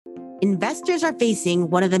Investors are facing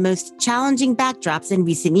one of the most challenging backdrops in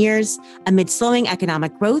recent years amid slowing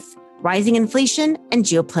economic growth, rising inflation, and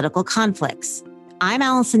geopolitical conflicts. I'm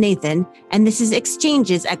Allison Nathan, and this is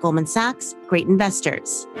Exchanges at Goldman Sachs, Great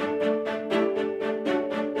Investors.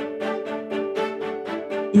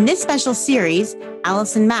 In this special series,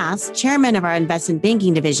 Allison Mass, chairman of our investment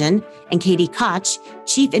banking division, and Katie Koch,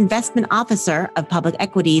 chief investment officer of public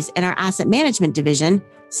equities in our asset management division,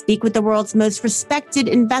 speak with the world's most respected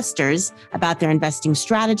investors about their investing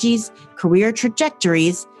strategies, career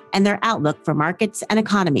trajectories, and their outlook for markets and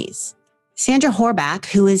economies. Sandra Horbach,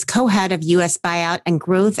 who is co-head of U.S. buyout and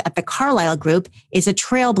growth at the Carlyle Group, is a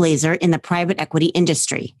trailblazer in the private equity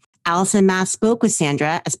industry. Allison Mass spoke with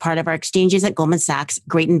Sandra as part of our Exchanges at Goldman Sachs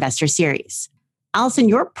Great Investor Series. Allison,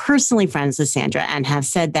 you're personally friends with Sandra and have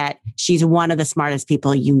said that she's one of the smartest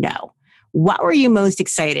people you know. What were you most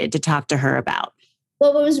excited to talk to her about?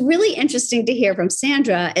 Well, what was really interesting to hear from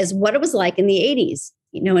Sandra is what it was like in the 80s,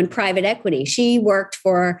 in private equity. She worked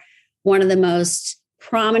for one of the most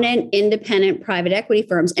prominent independent private equity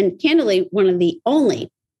firms, and candidly, one of the only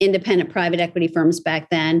independent private equity firms back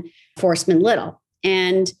then, Forstmann Little.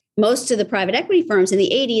 And most of the private equity firms in the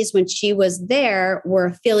 80s, when she was there, were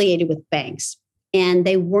affiliated with banks, and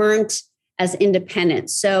they weren't as independent.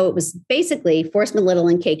 So it was basically Forstmann Little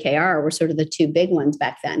and KKR were sort of the two big ones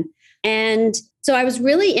back then. And so I was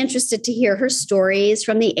really interested to hear her stories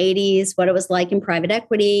from the 80s, what it was like in private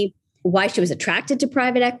equity, why she was attracted to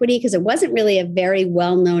private equity, because it wasn't really a very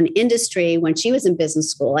well-known industry when she was in business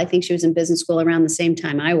school. I think she was in business school around the same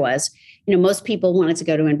time I was. Most people wanted to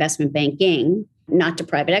go to investment banking, not to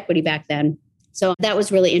private equity back then. So that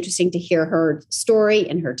was really interesting to hear her story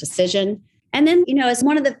and her decision. And then, as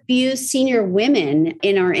one of the few senior women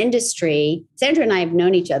in our industry, Sandra and I have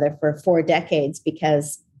known each other for 4 decades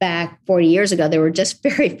because back 40 years ago, there were just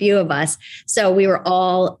very few of us. So we were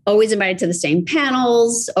all always invited to the same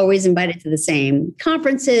panels, always invited to the same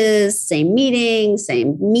conferences, same meetings,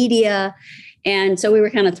 same media. And so we were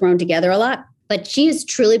kind of thrown together a lot. But she has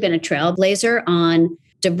truly been a trailblazer on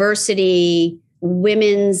diversity,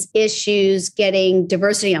 women's issues, getting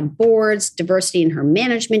diversity on boards, diversity in her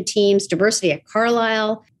management teams, diversity at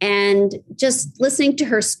Carlyle, and just listening to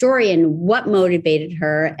her story and what motivated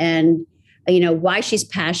her and why she's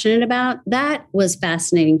passionate about that was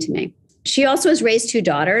fascinating to me. She also has raised 2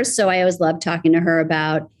 daughters. So I always love talking to her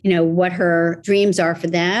about, what her dreams are for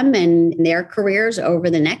them and their careers over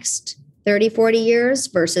the next 30, 40 years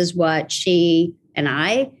versus what she and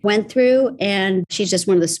I went through. And she's just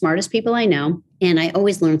one of the smartest people I know. And I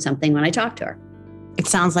always learn something when I talk to her. It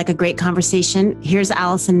sounds like a great conversation. Here's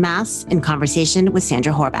Allison Mass in conversation with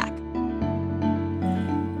Sandra Horbach.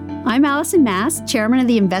 I'm Allison Mass, chairman of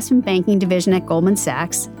the investment banking division at Goldman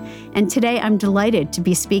Sachs. And today I'm delighted to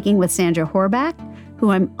be speaking with Sandra Horbach,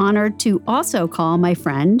 who I'm honored to also call my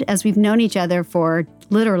friend, as we've known each other for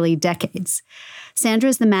literally decades. Sandra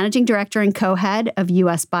is the managing director and co-head of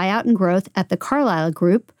U.S. buyout and growth at the Carlyle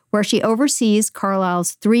Group, where she oversees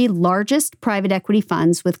Carlyle's 3 largest private equity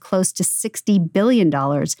funds with close to $60 billion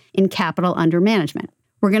in capital under management.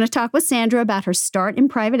 We're going to talk with Sandra about her start in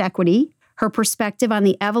private equity, her perspective on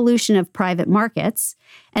the evolution of private markets,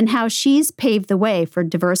 and how she's paved the way for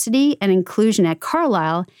diversity and inclusion at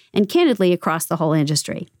Carlyle and candidly across the whole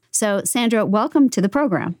industry. So, Sandra, welcome to the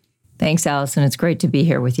program. Thanks, Allison. It's great to be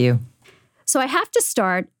here with you. So I have to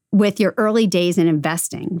start with your early days in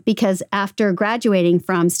investing, because after graduating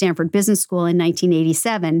from Stanford Business School in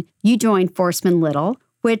 1987, you joined Forstmann Little,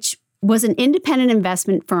 which was an independent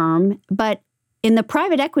investment firm, but in the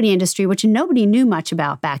private equity industry, which nobody knew much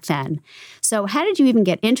about back then. So how did you even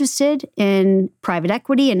get interested in private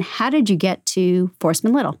equity, and how did you get to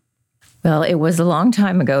Forstmann Little? Well, it was a long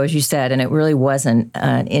time ago, as you said, and it really wasn't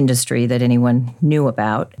an industry that anyone knew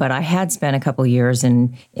about. But I had spent a couple of years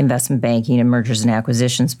in investment banking and mergers and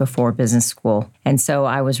acquisitions before business school. And so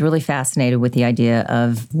I was really fascinated with the idea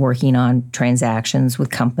of working on transactions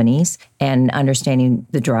with companies and understanding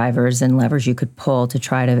the drivers and levers you could pull to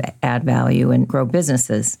try to add value and grow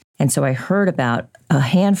businesses. And so I heard about a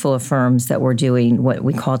handful of firms that were doing what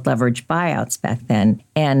we called leverage buyouts back then.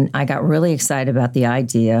 And I got really excited about the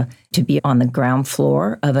idea to be on the ground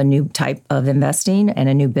floor of a new type of investing and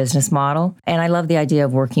a new business model. And I love the idea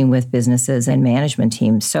of working with businesses and management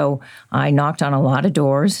teams. So I knocked on a lot of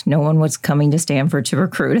doors. No one was coming to Stanford to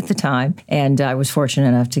recruit at the time. And I was fortunate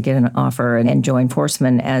enough to get an offer and join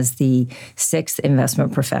Forstmann as the 6th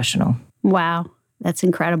investment professional. Wow, that's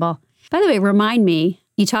incredible. By the way, remind me,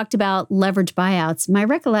 you talked about leverage buyouts. My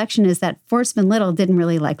recollection is that Forstmann Little didn't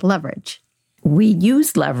really like leverage. We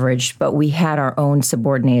used leverage, but we had our own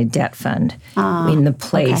subordinated debt fund in the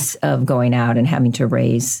place of going out and having to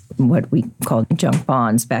raise what we called junk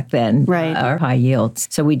bonds back then, or high yields.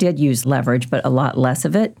 So we did use leverage, but a lot less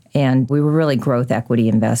of it. And we were really growth equity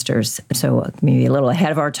investors. So maybe a little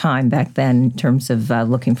ahead of our time back then in terms of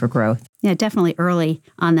looking for growth. Yeah, definitely early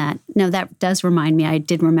on that. No, that does remind me. I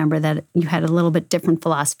did remember that you had a little bit different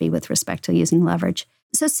philosophy with respect to using leverage.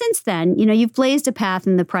 So since then, you've blazed a path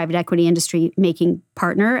in the private equity industry, making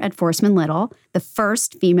partner at Forsman Little, the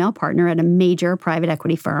first female partner at a major private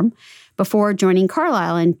equity firm, before joining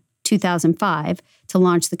Carlyle in 2005 to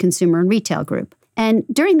launch the Consumer and Retail Group. And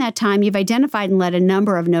during that time, you've identified and led a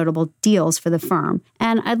number of notable deals for the firm.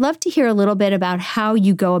 And I'd love to hear a little bit about how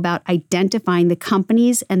you go about identifying the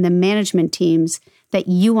companies and the management teams that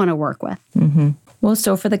you want to work with. Mm-hmm. Well,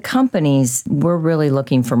 so for the companies, we're really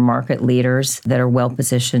looking for market leaders that are well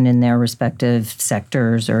positioned in their respective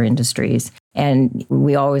sectors or industries. And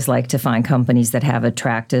we always like to find companies that have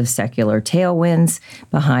attractive secular tailwinds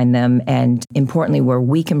behind them, and importantly, where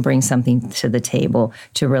we can bring something to the table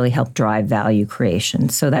to really help drive value creation.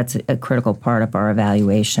 So that's a critical part of our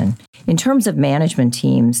evaluation. In terms of management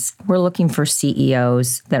teams, we're looking for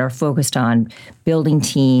CEOs that are focused on building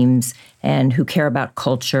teams and who care about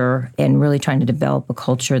culture and really trying to develop a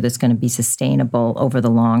culture that's going to be sustainable over the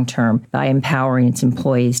long term by empowering its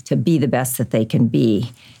employees to be the best that they can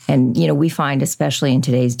be. And, we find, especially in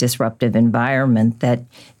today's disruptive environment, that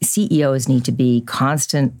CEOs need to be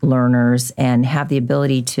constant learners and have the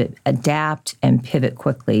ability to adapt and pivot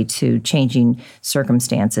quickly to changing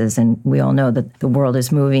circumstances. And we all know that the world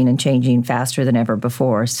is moving and changing faster than ever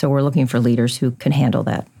before. So we're looking for leaders who can handle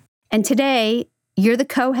that. And today, you're the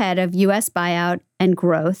co-head of U.S. Buyout and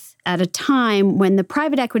Growth at a time when the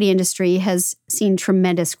private equity industry has seen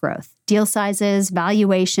tremendous growth. Deal sizes,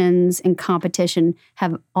 valuations, and competition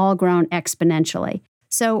have all grown exponentially.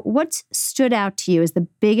 So what's stood out to you as the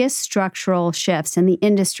biggest structural shifts in the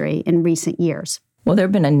industry in recent years? Well, there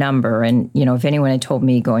have been a number. And, if anyone had told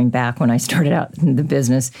me going back when I started out in the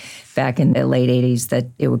business back in the late 80s that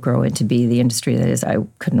it would grow into be the industry that is, I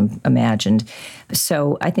couldn't have imagined.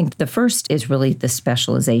 So I think the first is really the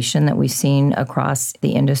specialization that we've seen across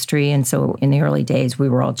the industry. And so in the early days, we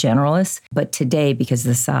were all generalists. But today, because of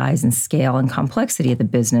the size and scale and complexity of the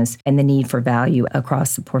business and the need for value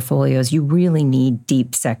across the portfolios, you really need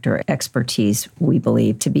deep sector expertise, we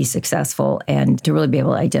believe, to be successful and to really be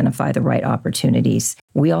able to identify the right opportunities.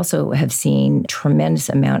 We also have seen tremendous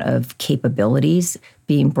amount of capabilities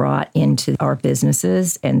being brought into our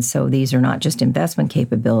businesses. And so these are not just investment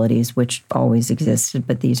capabilities, which always existed,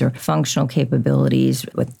 but these are functional capabilities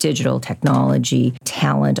with digital technology,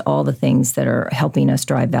 talent, all the things that are helping us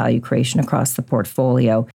drive value creation across the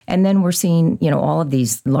portfolio. And then we're seeing, all of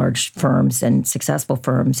these large firms and successful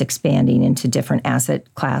firms expanding into different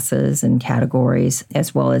asset classes and categories,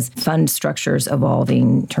 as well as fund structures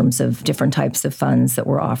evolving in terms of different types of funds that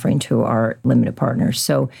we're offering to our limited partners.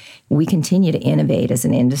 So we continue to innovate as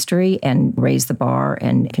an industry and raise the bar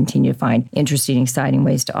and continue to find interesting, exciting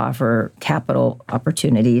ways to offer capital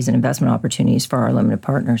opportunities and investment opportunities for our limited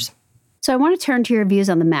partners. So I want to turn to your views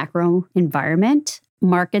on the macro environment.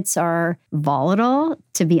 Markets are volatile,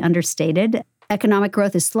 to be understated. Economic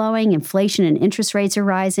growth is slowing, inflation and interest rates are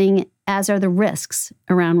rising, as are the risks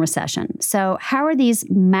around recession. So how are these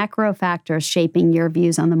macro factors shaping your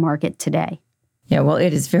views on the market today? Yeah, well,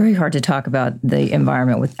 it is very hard to talk about the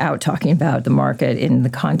environment without talking about the market in the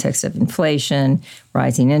context of inflation,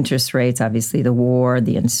 rising interest rates, obviously the war,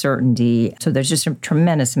 the uncertainty. So there's just a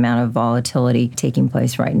tremendous amount of volatility taking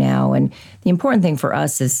place right now. And the important thing for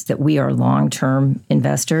us is that we are long-term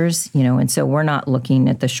investors, and so we're not looking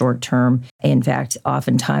at the short term. In fact,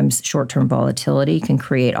 oftentimes short-term volatility can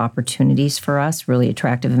create opportunities for us, really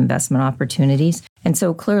attractive investment opportunities. And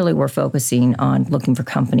so clearly we're focusing on looking for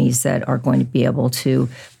companies that are going to be able to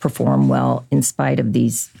perform well in spite of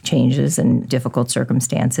these changes and difficult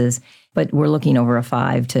circumstances. But we're looking over a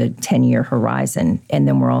 5 to 10 year horizon. And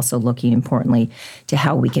then we're also looking, importantly, to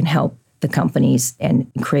how we can help the companies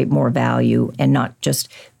and create more value and not just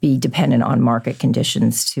be dependent on market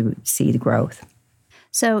conditions to see the growth.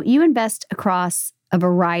 So you invest across a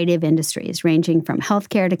variety of industries, ranging from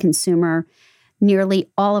healthcare to consumer, nearly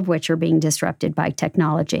all of which are being disrupted by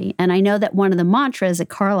technology. And I know that one of the mantras at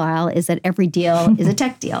Carlyle is that every deal is a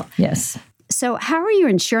tech deal. Yes. So how are you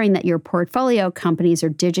ensuring that your portfolio companies are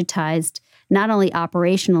digitized, not only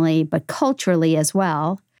operationally, but culturally as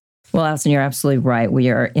well? Well, Alison, you're absolutely right. We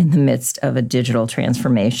are in the midst of a digital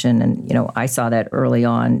transformation. And, I saw that early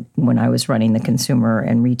on when I was running the consumer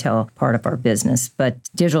and retail part of our business. But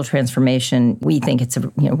digital transformation, we think it's a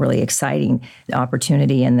really exciting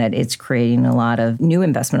opportunity and that it's creating a lot of new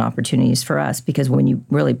investment opportunities for us, because when you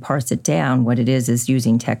really parse it down, what it is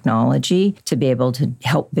using technology to be able to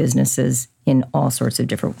help businesses in all sorts of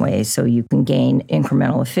different ways. So you can gain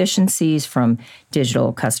incremental efficiencies from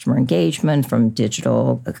digital customer engagement, from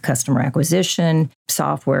digital customer acquisition,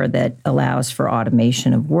 software that allows for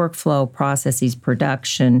automation of workflow, processes,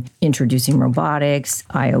 production, introducing robotics,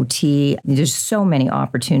 IoT. There's so many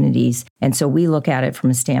opportunities. And so we look at it from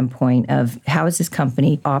a standpoint of how has this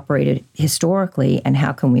company operated historically and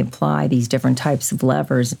how can we apply these different types of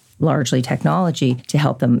levers, largely technology, to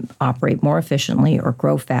help them operate more efficiently or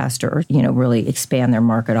grow faster or, really expand their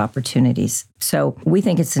market opportunities. So we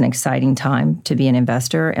think it's an exciting time to be an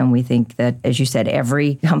investor. And we think that, as you said,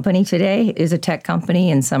 every company today is a tech company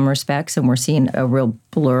in some respects. And we're seeing a real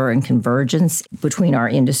blur and convergence between our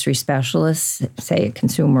industry specialists, say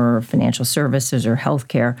consumer, financial services, or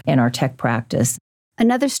healthcare, and our tech practice.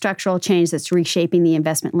 Another structural change that's reshaping the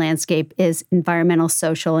investment landscape is environmental,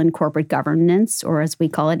 social, and corporate governance, or as we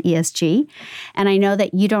call it, ESG. And I know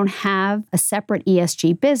that you don't have a separate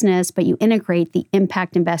ESG business, but you integrate the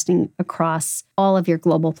impact investing across all of your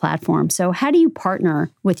global platforms. So how do you partner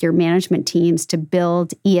with your management teams to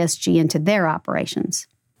build ESG into their operations?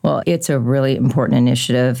 Well, it's a really important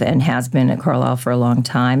initiative and has been at Carlyle for a long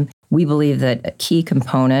time. We believe that a key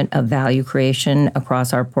component of value creation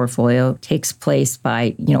across our portfolio takes place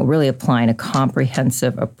by, really applying a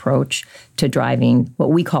comprehensive approach to driving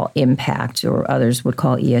what we call impact, or others would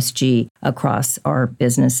call ESG, across our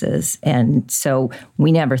businesses. And so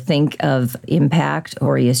we never think of impact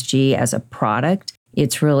or ESG as a product.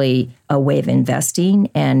 It's really a way of investing,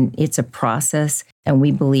 and it's a process. And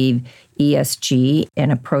we believe ESG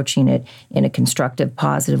and approaching it in a constructive,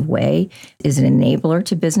 positive way is an enabler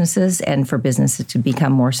to businesses and for businesses to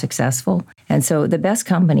become more successful. And so the best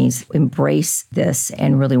companies embrace this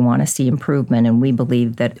and really want to see improvement. And we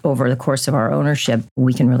believe that over the course of our ownership,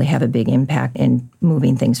 we can really have a big impact in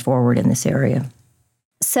moving things forward in this area.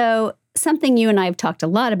 So something you and I have talked a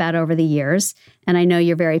lot about over the years, and I know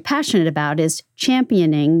you're very passionate about, is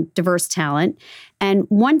championing diverse talent. And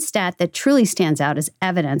one stat that truly stands out as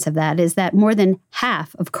evidence of that is that more than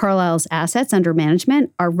half of Carlyle's assets under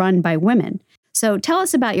management are run by women. So tell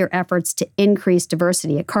us about your efforts to increase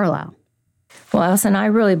diversity at Carlyle. Well, Alison, I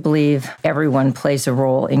really believe everyone plays a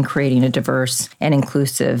role in creating a diverse and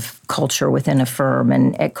inclusive culture within a firm.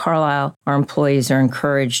 And at Carlyle, our employees are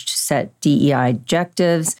encouraged to set DEI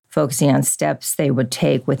objectives, focusing on steps they would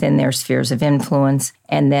take within their spheres of influence.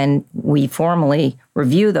 And then we formally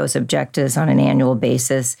review those objectives on an annual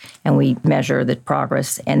basis, and we measure the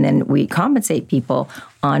progress. And then we compensate people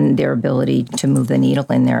on their ability to move the needle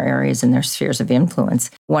in their areas and their spheres of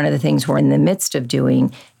influence. One of the things we're in the midst of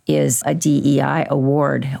doing is a DEI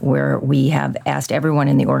award, where we have asked everyone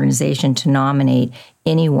in the organization to nominate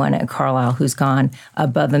anyone at Carlyle who's gone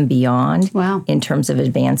above and beyond in terms of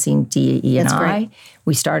advancing DE&I.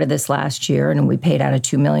 We started this last year, and we paid out a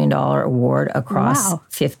 $2 million award across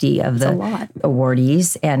 50 of the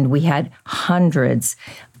awardees. And we had hundreds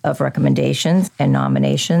of recommendations and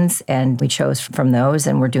nominations, and we chose from those,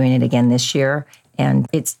 and we're doing it again this year. And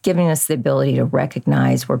it's giving us the ability to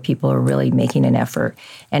recognize where people are really making an effort.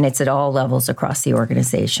 And it's at all levels across the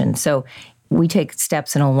organization. So we take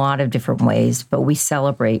steps in a lot of different ways, but we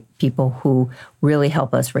celebrate people who really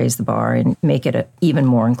help us raise the bar and make it an even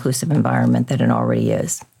more inclusive environment than it already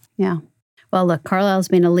is. Yeah. Well, look, Carlyle's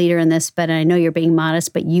been a leader in this, but I know you're being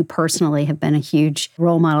modest, but you personally have been a huge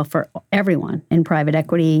role model for everyone in private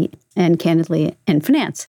equity and, candidly, in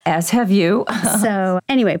finance. As have you. So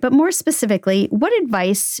anyway, but more specifically, what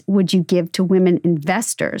advice would you give to women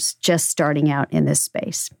investors just starting out in this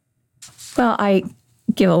space? Well, I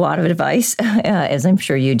give a lot of advice, as I'm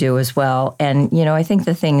sure you do as well. And, I think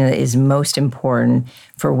the thing that is most important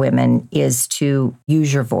for women is to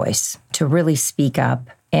use your voice, to really speak up,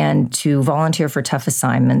 and to volunteer for tough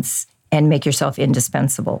assignments and make yourself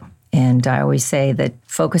indispensable. And I always say that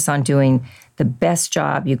focus on doing the best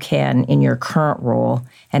job you can in your current role,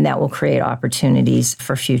 and that will create opportunities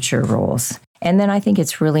for future roles. And then I think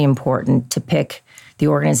it's really important to pick the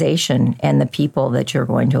organization and the people that you're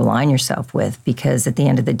going to align yourself with, because at the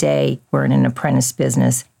end of the day, we're in an apprentice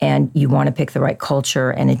business, and you want to pick the right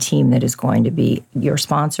culture and a team that is going to be your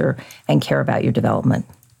sponsor and care about your development.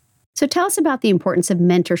 So tell us about the importance of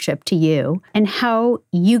mentorship to you and how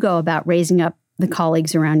you go about raising up the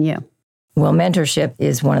colleagues around you. Well, mentorship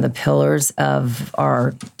is one of the pillars of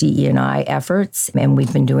our DE&I efforts, and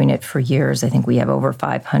we've been doing it for years. I think we have over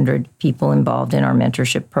 500 people involved in our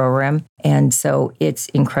mentorship program, and so it's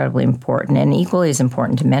incredibly important. And equally as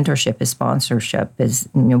important to mentorship is sponsorship, is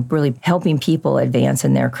really helping people advance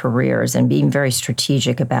in their careers and being very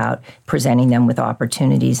strategic about presenting them with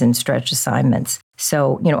opportunities and stretch assignments.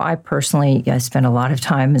 So, I personally spend a lot of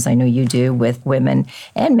time, as I know you do, with women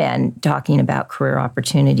and men talking about career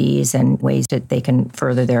opportunities and ways that they can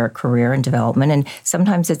further their career and development. And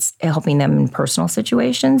sometimes it's helping them in personal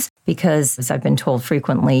situations because, as I've been told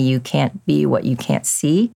frequently, you can't be what you can't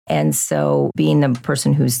see. And so being the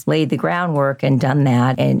person who's laid the groundwork and done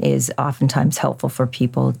that and is oftentimes helpful for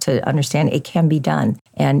people to understand it can be done.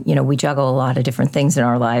 And, we juggle a lot of different things in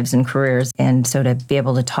our lives and careers. And so to be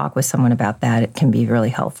able to talk with someone about that, it can be really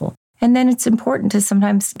helpful. And then it's important to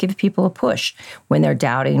sometimes give people a push when they're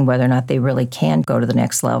doubting whether or not they really can go to the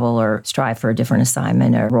next level or strive for a different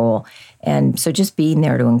assignment or role. And so just being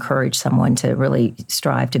there to encourage someone to really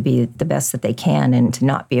strive to be the best that they can and to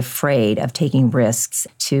not be afraid of taking risks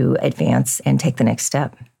to advance and take the next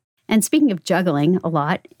step. And speaking of juggling a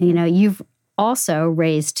lot, you've also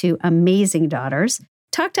raised two amazing daughters.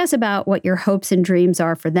 Talk to us about what your hopes and dreams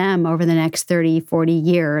are for them over the next 30, 40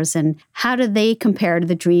 years, and how do they compare to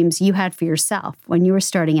the dreams you had for yourself when you were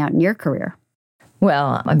starting out in your career?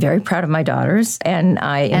 Well, I'm very proud of my daughters, and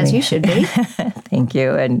As you should be. Thank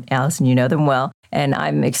you. And Allison, you know them well. And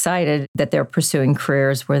I'm excited that they're pursuing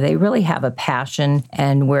careers where they really have a passion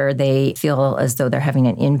and where they feel as though they're having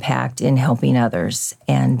an impact in helping others.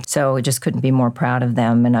 And so I just couldn't be more proud of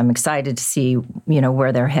them. And I'm excited to see,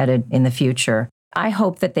 where they're headed in the future. I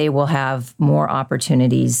hope that they will have more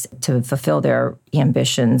opportunities to fulfill their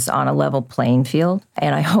ambitions on a level playing field.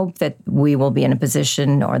 And I hope that we will be in a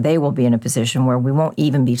position, or they will be in a position, where we won't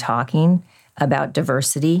even be talking about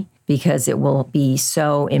diversity because it will be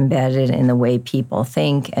so embedded in the way people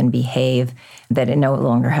think and behave that it no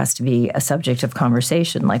longer has to be a subject of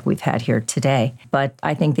conversation like we've had here today. But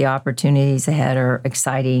I think the opportunities ahead are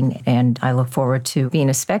exciting, and I look forward to being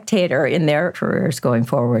a spectator in their careers going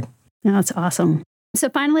forward. No, that's awesome. So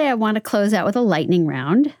finally, I want to close out with a lightning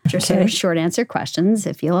round, which are sort of short answer questions,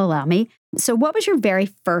 if you'll allow me. So what was your very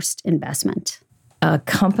first investment? A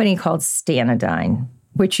company called Stanadyne,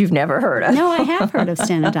 which you've never heard of. No, I have heard of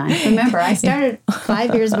Stanadyne. Remember, I started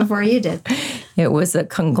 5 years before you did. It was a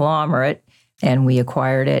conglomerate, and we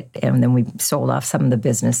acquired it, and then we sold off some of the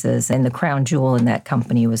businesses. And the crown jewel in that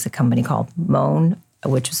company was a company called Moen,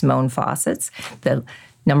 which was Moen Faucets, the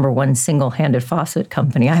number one single-handed faucet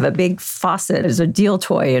company. I have a big faucet as a deal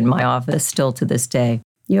toy in my office still to this day.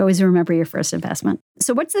 You always remember your first investment.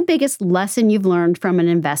 So what's the biggest lesson you've learned from an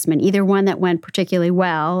investment, either one that went particularly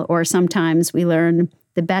well, or sometimes we learn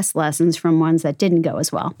the best lessons from ones that didn't go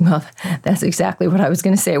as well? Well, that's exactly what I was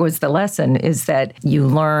going to say was the lesson, is that you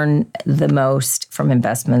learn the most from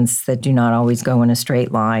investments that do not always go in a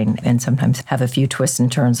straight line and sometimes have a few twists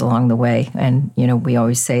and turns along the way. And, we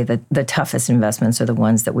always say that the toughest investments are the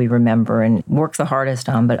ones that we remember and work the hardest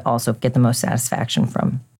on, but also get the most satisfaction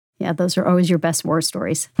from. Yeah, those are always your best war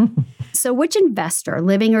stories. So which investor,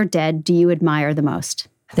 living or dead, do you admire the most?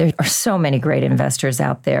 There are so many great investors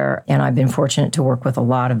out there, and I've been fortunate to work with a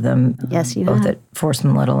lot of them. Yes, you both have. at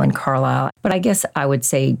Forsman Little and Carlyle. But I guess I would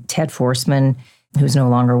say Ted Forsman, who's no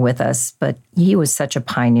longer with us, but he was such a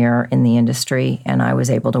pioneer in the industry, and I was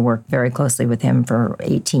able to work very closely with him for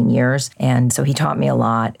 18 years. And so he taught me a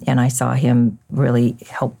lot, and I saw him really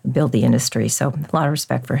help build the industry. So a lot of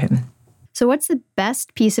respect for him. So what's the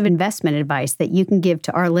best piece of investment advice that you can give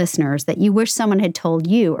to our listeners that you wish someone had told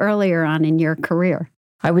you earlier on in your career?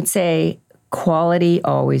 I would say quality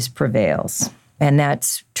always prevails. And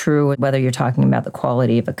that's true whether you're talking about the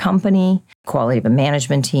quality of a company, quality of a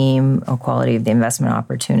management team, or quality of the investment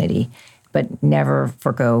opportunity. But never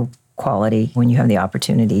forgo quality when you have the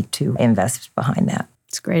opportunity to invest behind that.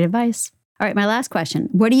 It's great advice. All right, my last question.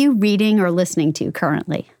 What are you reading or listening to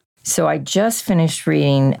currently? So I just finished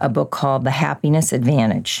reading a book called The Happiness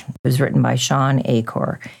Advantage. It was written by Sean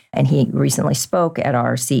Achor, and he recently spoke at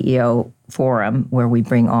our CEO forum where we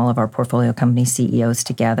bring all of our portfolio company CEOs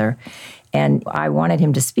together. And I wanted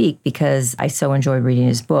him to speak because I so enjoyed reading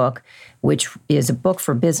his book, which is a book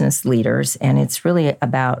for business leaders. And it's really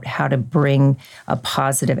about how to bring a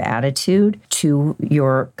positive attitude to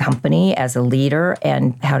your company as a leader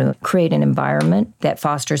and how to create an environment that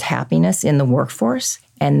fosters happiness in the workforce.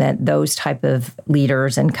 And that those type of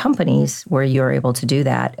leaders and companies where you're able to do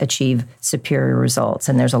that achieve superior results.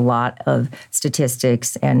 And there's a lot of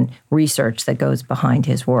statistics and research that goes behind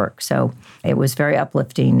his work. So it was very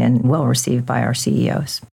uplifting and well received by our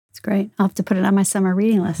CEOs. It's great. I'll have to put it on my summer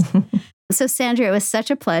reading list. So, Sandra, it was such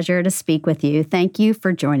a pleasure to speak with you. Thank you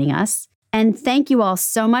for joining us. And thank you all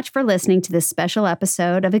so much for listening to this special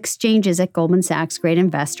episode of Exchanges at Goldman Sachs Great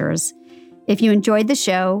Investors. If you enjoyed the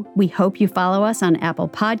show, we hope you follow us on Apple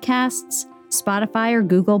Podcasts, Spotify, or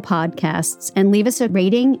Google Podcasts, and leave us a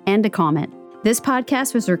rating and a comment. This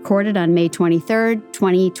podcast was recorded on May 23rd,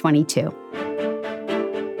 2022.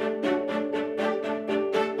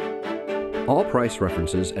 All price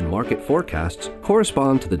references and market forecasts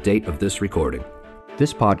correspond to the date of this recording.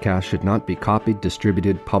 This podcast should not be copied,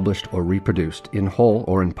 distributed, published, or reproduced in whole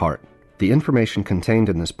or in part. The information contained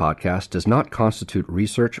in this podcast does not constitute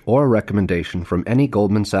research or a recommendation from any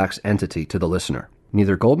Goldman Sachs entity to the listener.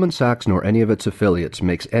 Neither Goldman Sachs nor any of its affiliates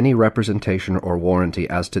makes any representation or warranty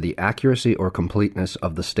as to the accuracy or completeness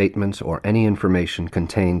of the statements or any information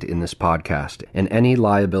contained in this podcast, and any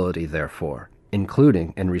liability therefor,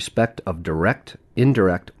 including in respect of direct,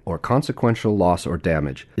 indirect, or consequential loss or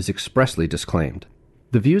damage, is expressly disclaimed.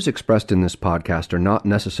 The views expressed in this podcast are not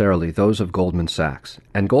necessarily those of Goldman Sachs,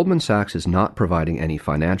 and Goldman Sachs is not providing any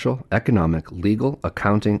financial, economic, legal,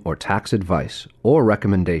 accounting, or tax advice or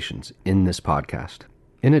recommendations in this podcast.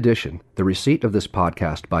 In addition, the receipt of this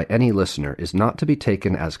podcast by any listener is not to be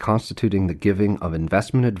taken as constituting the giving of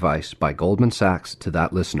investment advice by Goldman Sachs to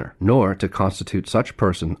that listener, nor to constitute such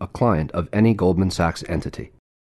person a client of any Goldman Sachs entity.